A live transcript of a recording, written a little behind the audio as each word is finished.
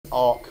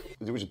Arc,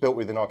 which is built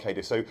within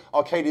Arcadia. So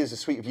Arcadia is a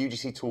suite of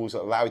UGC tools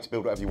that allow you to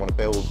build whatever you want to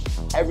build.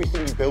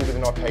 Everything you build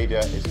within Arcadia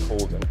is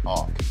called an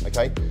Arc,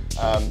 okay?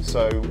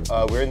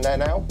 We're in there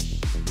now.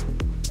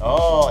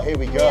 Oh, here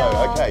we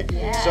go, okay.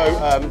 Yeah.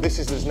 So this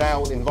is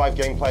now in live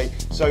gameplay.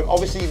 So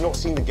obviously you've not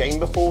seen the game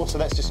before, so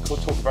let's just talk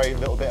a very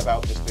little bit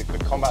about just the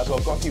combat as well.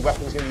 I've got a few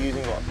weapons going to be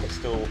using, like a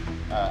pistol,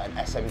 an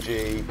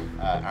SMG,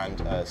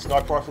 and a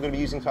sniper rifle we're going to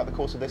be using throughout the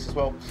course of this as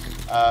well.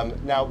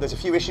 Now, there's a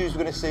few issues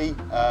we're going to see.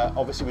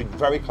 Obviously, we're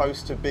very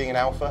close to being an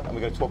alpha, and we're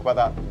going to talk about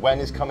that.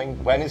 When is coming,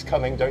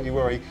 don't you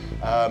worry.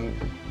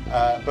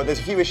 But there's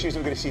a few issues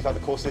that we're going to see throughout the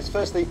course of this.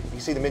 Firstly, you can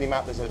see the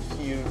mini-map. There's a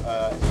few, it's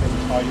a bit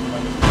tight at the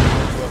moment.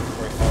 We're working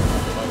very hard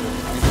at the moment.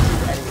 And you can see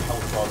the enemy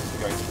health bars as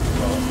we're going through as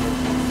well.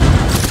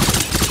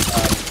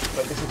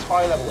 But this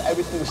entire level,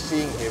 everything we're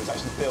seeing here is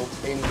actually built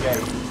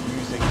in-game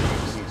using the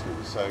UGC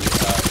tools. So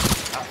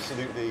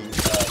absolutely,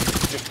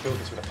 just build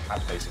this with a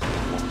pad basically.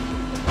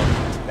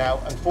 Now,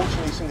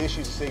 unfortunately, some of the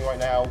issues you're seeing right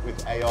now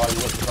with AI,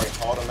 we're working very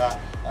hard on that.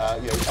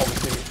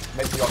 Obviously,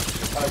 maybe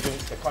artificial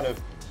intelligence, they're kind of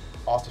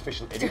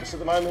artificial idiots at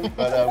the moment,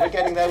 but we're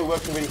getting there. We're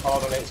working really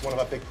hard on it. It's one of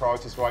our big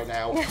priorities right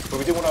now. But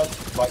we do want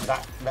to let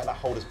that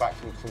hold us back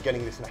from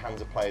getting this in the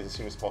hands of players as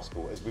soon as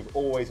possible, as we've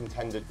always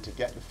intended to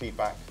get the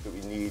feedback that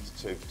we need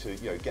to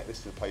get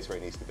this to the place where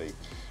it needs to be.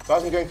 So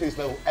as I'm going through this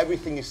level,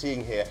 everything you're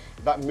seeing here,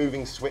 that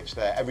moving switch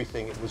there,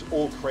 everything, it was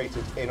all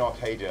created in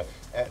Arcadia.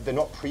 They're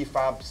not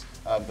prefabs,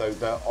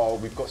 though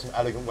we've got some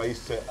elegant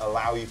ways to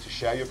allow you to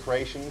share your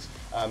creations.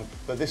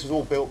 But this was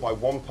all built by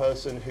one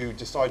person who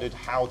decided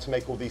how to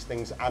make all these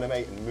things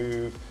animate and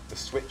move, the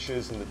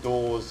switches and the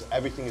doors,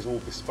 everything is all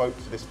bespoke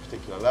for this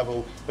particular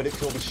level, but it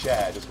can all be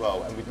shared as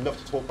well. And we'd love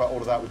to talk about all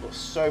of that. We've got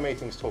so many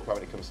things to talk about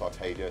when it comes to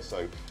Arcadia,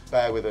 so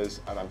bear with us.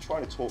 And I'm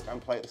trying to talk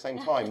and play at the same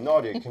time.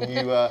 Nadia, can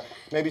you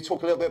maybe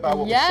talk a little bit about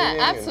what we're seeing?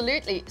 Yeah,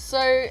 absolutely.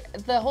 So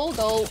the whole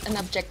goal and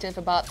objective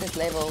about this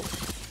level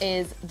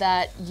is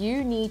that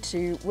you need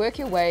to work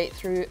your way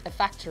through a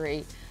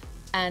factory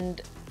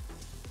and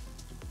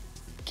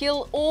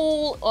kill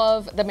all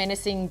of the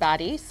menacing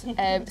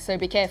baddies, so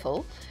be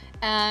careful.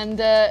 And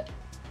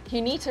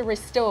you need to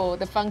restore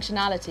the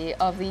functionality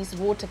of these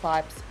water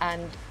pipes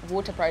and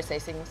water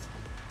processings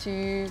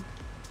to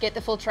get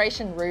the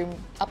filtration room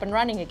up and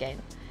running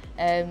again.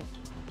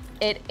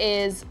 It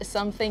is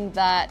something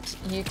that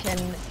you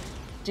can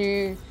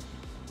do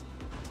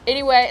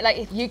anyway.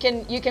 Like you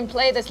can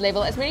play this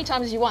level as many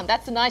times as you want.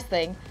 That's the nice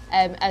thing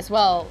as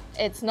well.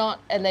 It's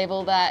not a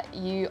level that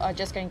you are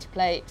just going to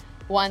play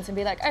once and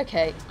be like,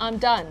 okay, I'm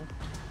done.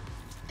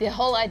 The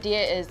whole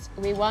idea is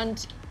we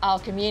want our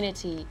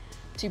community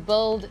to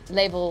build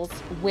levels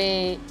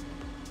where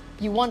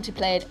you want to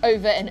play it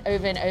over and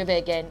over and over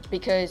again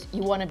because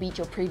you want to beat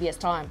your previous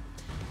time.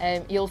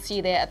 You'll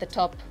see there at the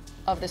top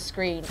of the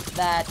screen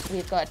that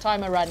we've got a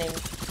timer running,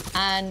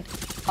 and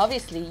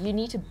obviously you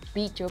need to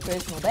beat your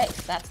personal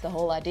best. That's the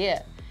whole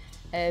idea.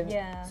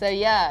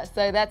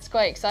 So that's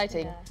quite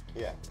exciting.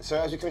 Yeah, so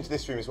as we come into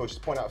this room as well,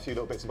 just point out a few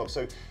little bits and bobs.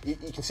 So you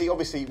can see,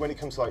 obviously, when it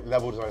comes to like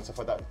level design and stuff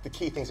like that, the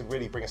key things that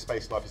really bring a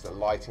space to life is the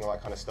lighting, all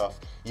that kind of stuff.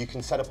 You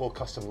can set up all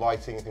custom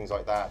lighting and things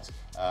like that,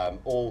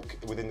 all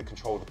within the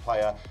control of the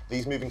player.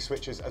 These moving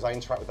switches, as I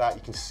interact with that,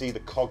 you can see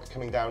the cog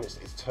coming down.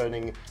 It's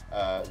turning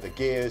the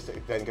gears that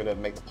are then going to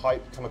make the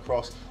pipe come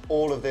across.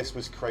 All of this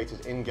was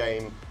created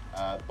in-game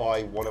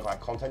by one of our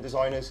content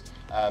designers,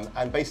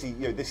 and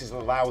basically, this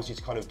allows you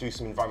to kind of do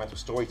some environmental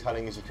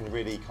storytelling, as you can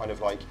really kind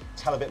of like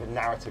tell a bit of a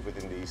narrative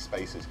within these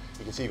spaces.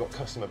 You can see you've got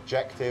custom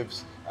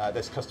objectives.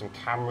 There's custom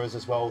cameras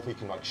as well, so you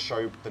can like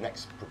show the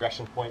next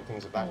progression point,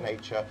 things of that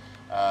nature.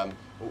 Oh,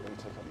 let me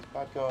take out these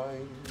bad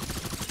guys.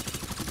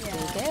 Yeah.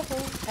 Be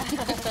careful.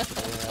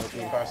 Yeah, it would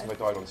be embarrassing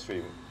if I died on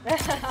stream.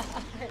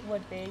 It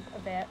would be a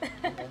bit.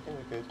 I think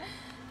we're good.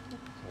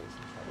 Okay, so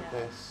try with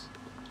this.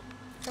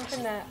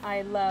 Something that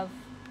I love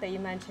that you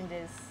mentioned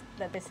is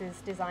that this is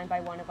designed by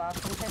one of our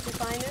content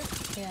designers.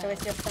 So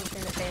it's just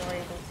something that they were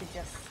able to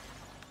just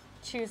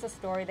choose a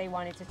story they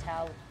wanted to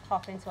tell,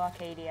 hop into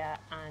Arcadia,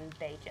 and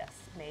they just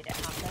made it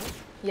happen.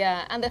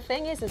 Yeah, and the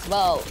thing is as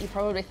well, you're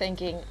probably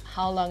thinking,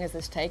 how long has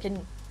this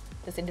taken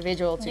this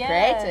individual to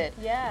create it?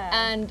 Yeah.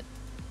 And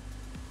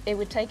it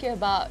would take you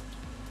about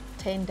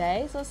 10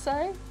 days or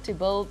so to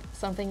build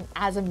something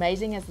as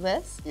amazing as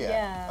this.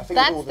 Yeah. I think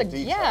that's all the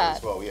detail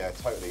as well, yeah,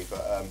 totally.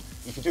 But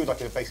you can do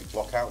like a basic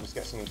block out and just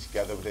get something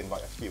together within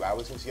like a few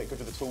hours once you get good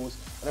with the tools.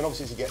 And then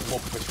obviously as you get more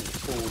proficient with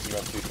the tools, you're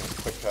able to do things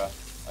quicker.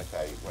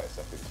 Okay, wait a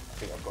second. I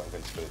think I've got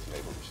invincibility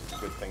label, which is a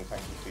good thing.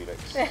 Thank you,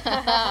 Felix. There we go.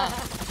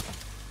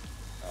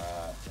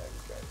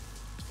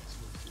 Let's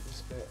move through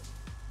this bit.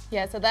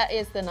 Yeah, so that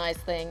is the nice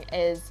thing,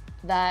 is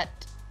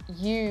that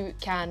you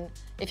can,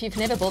 if you've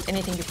never built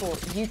anything before,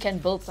 you can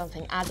build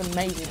something as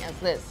amazing as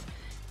this,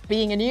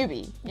 being a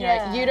newbie. You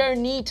know, you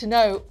don't need to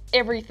know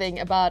everything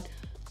about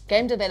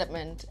game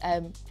development.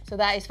 So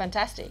that is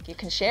fantastic. You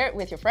can share it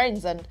with your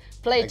friends and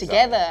play it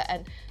together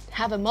and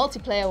have a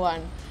multiplayer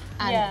one.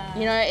 And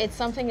you know, it's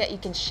something that you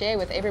can share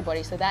with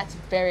everybody, so that's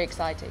very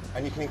exciting.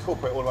 And you can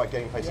incorporate all of our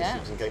gameplay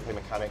systems and gameplay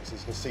mechanics. As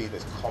you can see,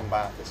 there's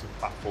combat, there's some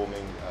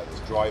platforming,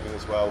 there's driving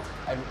as well.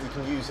 And you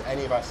can use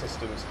any of our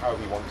systems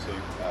however you want to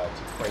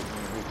create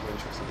unique and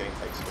interesting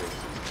gameplay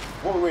experiences.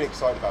 What we're really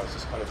excited about is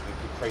just kind of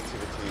the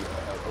creativity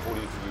of all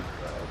of you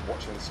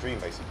watching the stream,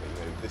 basically.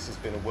 You know, this has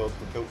been a world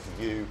built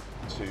for you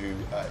to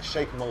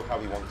shape and mold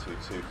however you want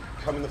to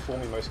come in the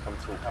form you're most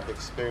comfortable, have the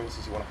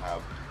experiences you want to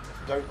have.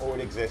 If they don't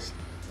already exist,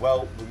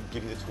 well, we'll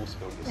give you the tools to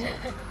build it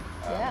yourself. And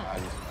I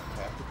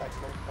think that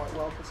came quite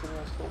well considering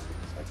I was talking.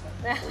 It's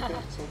okay.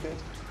 It's all good.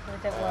 Oh,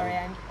 don't worry,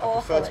 I'm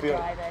awful at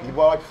driving.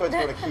 Well, I prefer to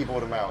be on a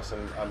keyboard and mouse,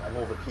 and I'm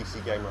more of a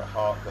PC gamer at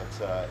heart, but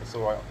it's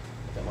all right.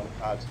 I don't mind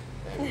a pad.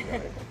 There we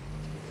go.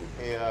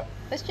 Here.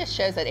 This just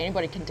shows that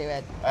anybody can do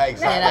it.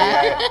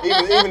 Exactly.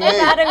 Even me.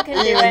 If Adam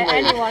can do it,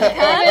 anyone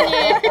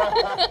can.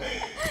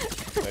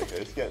 Okay,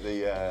 let's get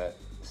the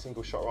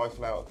single shot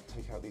rifle out,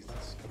 take out these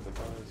last couple of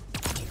guys.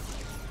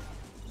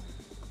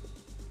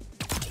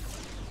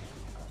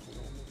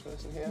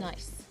 Here.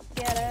 Nice.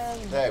 Get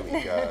him. There we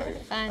go.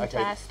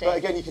 Fantastic. Okay. But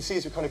again, you can see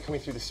as we're kind of coming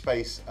through the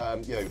space,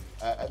 you know,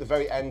 at the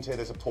very end here,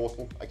 there's a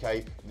portal.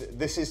 Okay,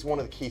 this is one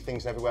of the key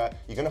things everywhere.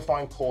 You're going to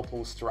find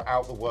portals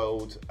throughout the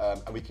world,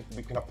 and we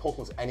can have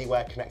portals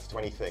anywhere connected to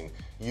anything.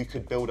 You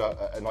could build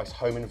a nice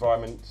home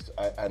environment,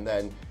 and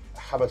then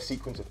have a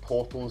sequence of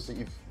portals that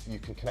you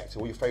can connect to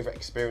all your favourite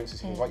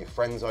experiences. You can invite your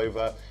friends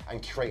over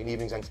and create an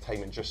evening's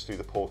entertainment just through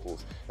the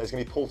portals. There's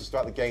going to be portals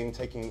throughout the game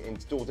taking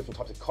into all different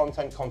types of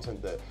content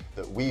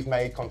that we've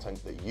made,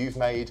 content that you've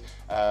made,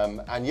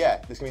 and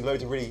yeah, there's going to be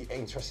loads of really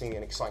interesting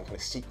and exciting kind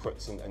of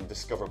secrets and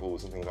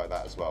discoverables and things like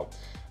that as well.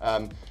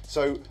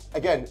 So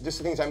again, just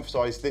the things to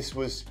emphasise, this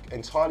was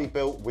entirely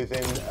built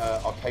within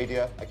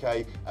Arcadia.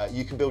 Okay,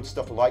 you can build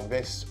stuff like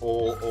this,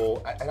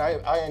 and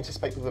I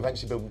anticipate people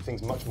eventually building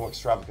things much more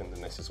extravagant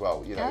than this as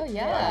well. You know, oh,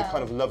 yeah. The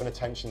kind of love and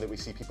attention that we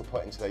see people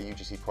put into their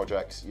UGC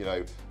projects. You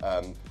know,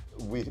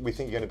 we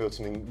think you're going to build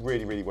something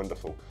really, really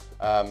wonderful.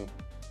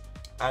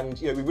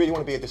 And you know, we really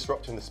want to be a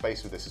disruptor in the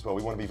space with this as well.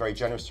 We want to be very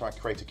generous to our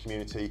creator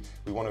community.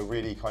 We want to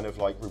really kind of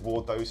like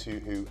reward those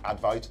who add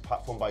value to the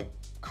platform by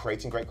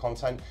creating great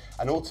content.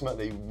 And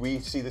ultimately, we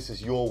see this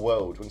as your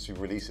world once we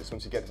release this,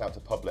 once we get this out to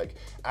public.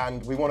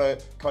 And we want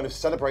to kind of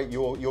celebrate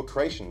your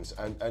creations.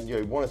 And you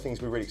know, one of the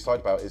things we're really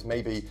excited about is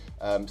maybe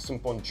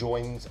someone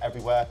joins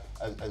everywhere,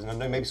 as I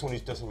know, maybe someone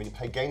who doesn't really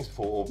play games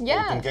before or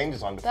done game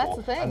design before. That's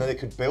the thing. And then they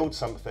could build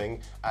something,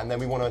 and then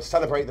we want to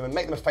celebrate them and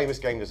make them a famous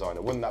game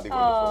designer. Wouldn't that be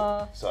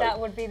wonderful? So that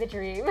would be the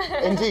dream.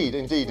 Indeed,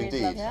 indeed,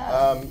 indeed.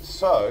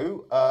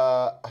 So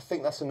I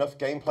think that's enough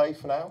gameplay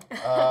for now.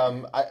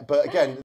 But again,